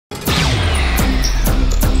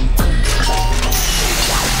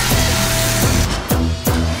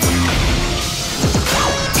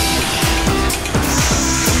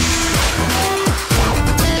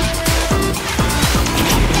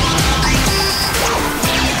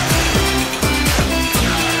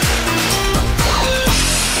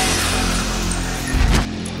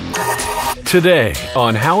Today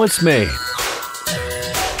on How It's Made: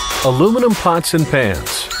 aluminum pots and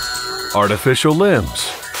pans, artificial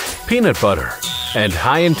limbs, peanut butter, and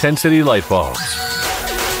high-intensity light bulbs.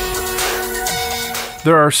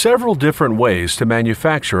 There are several different ways to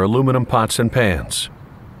manufacture aluminum pots and pans.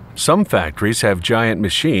 Some factories have giant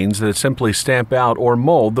machines that simply stamp out or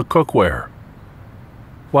mold the cookware,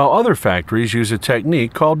 while other factories use a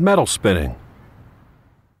technique called metal spinning.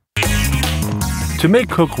 To make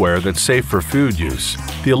cookware that's safe for food use,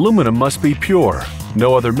 the aluminum must be pure,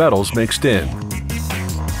 no other metals mixed in.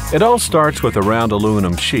 It all starts with a round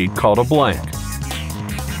aluminum sheet called a blank.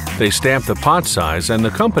 They stamp the pot size and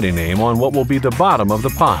the company name on what will be the bottom of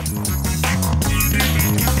the pot.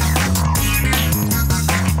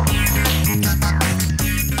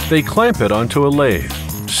 They clamp it onto a lathe,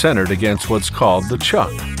 centered against what's called the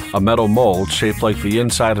chuck, a metal mold shaped like the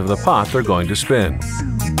inside of the pot they're going to spin.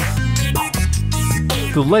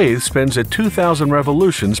 The lathe spins at 2,000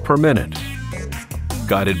 revolutions per minute.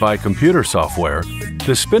 Guided by computer software,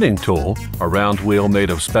 the spinning tool, a round wheel made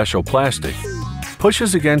of special plastic,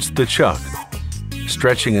 pushes against the chuck,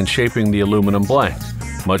 stretching and shaping the aluminum blank,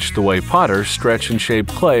 much the way potters stretch and shape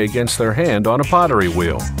clay against their hand on a pottery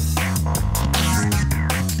wheel.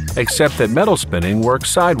 Except that metal spinning works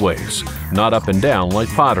sideways, not up and down like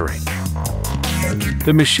pottery.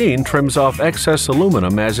 The machine trims off excess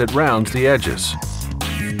aluminum as it rounds the edges.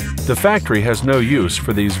 The factory has no use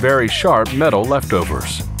for these very sharp metal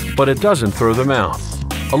leftovers, but it doesn't throw them out.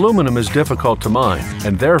 Aluminum is difficult to mine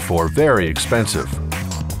and therefore very expensive.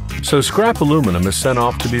 So scrap aluminum is sent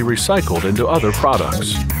off to be recycled into other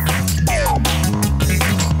products.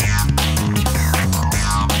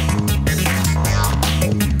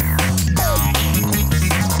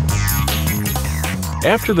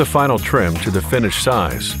 After the final trim to the finished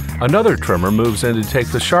size, another trimmer moves in to take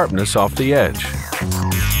the sharpness off the edge.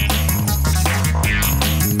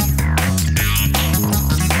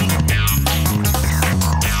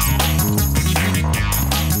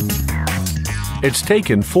 It's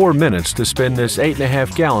taken 4 minutes to spin this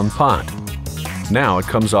 8.5-gallon pot. Now it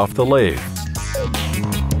comes off the lathe.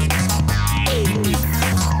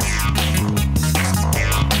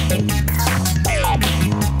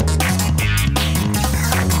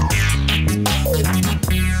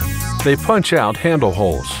 They punch out handle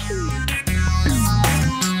holes.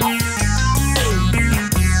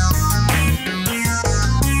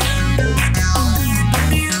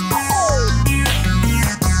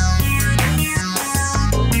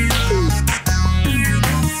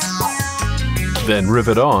 Then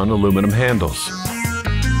rivet on aluminum handles.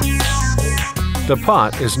 The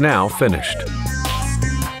pot is now finished.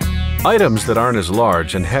 Items that aren't as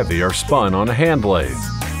large and heavy are spun on a hand lathe.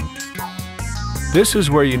 This is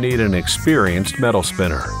where you need an experienced metal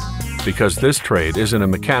spinner. Because this trade isn't a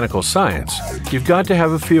mechanical science, you've got to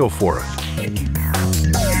have a feel for it.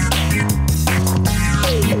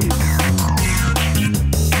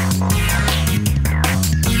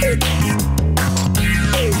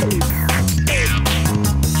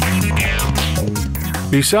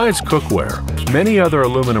 Besides cookware, many other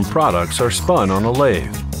aluminum products are spun on a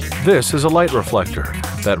lathe. This is a light reflector,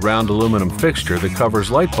 that round aluminum fixture that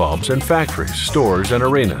covers light bulbs in factories, stores, and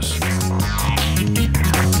arenas.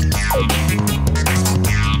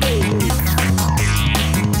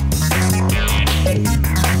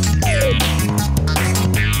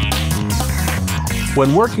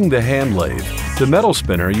 When working the hand lathe, the metal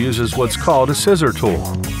spinner uses what's called a scissor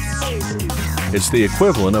tool. It's the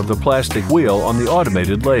equivalent of the plastic wheel on the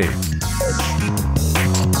automated lathe.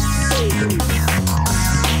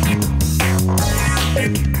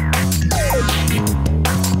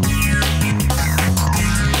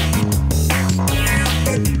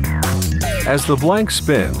 As the blank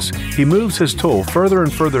spins, he moves his tool further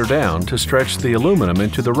and further down to stretch the aluminum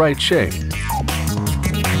into the right shape.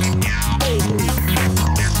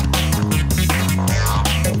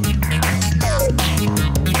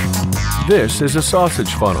 This is a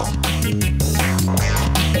sausage funnel.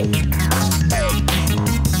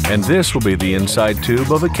 And this will be the inside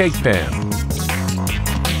tube of a cake pan.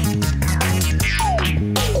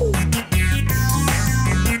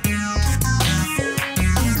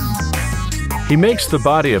 He makes the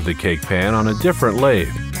body of the cake pan on a different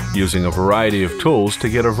lathe, using a variety of tools to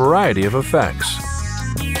get a variety of effects.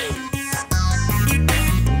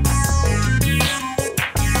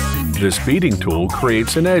 This beading tool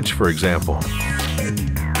creates an edge, for example.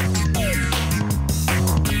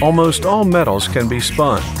 Almost all metals can be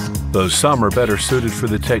spun, though some are better suited for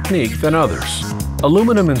the technique than others.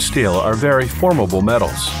 Aluminum and steel are very formable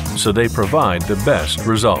metals, so they provide the best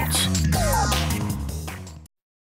results.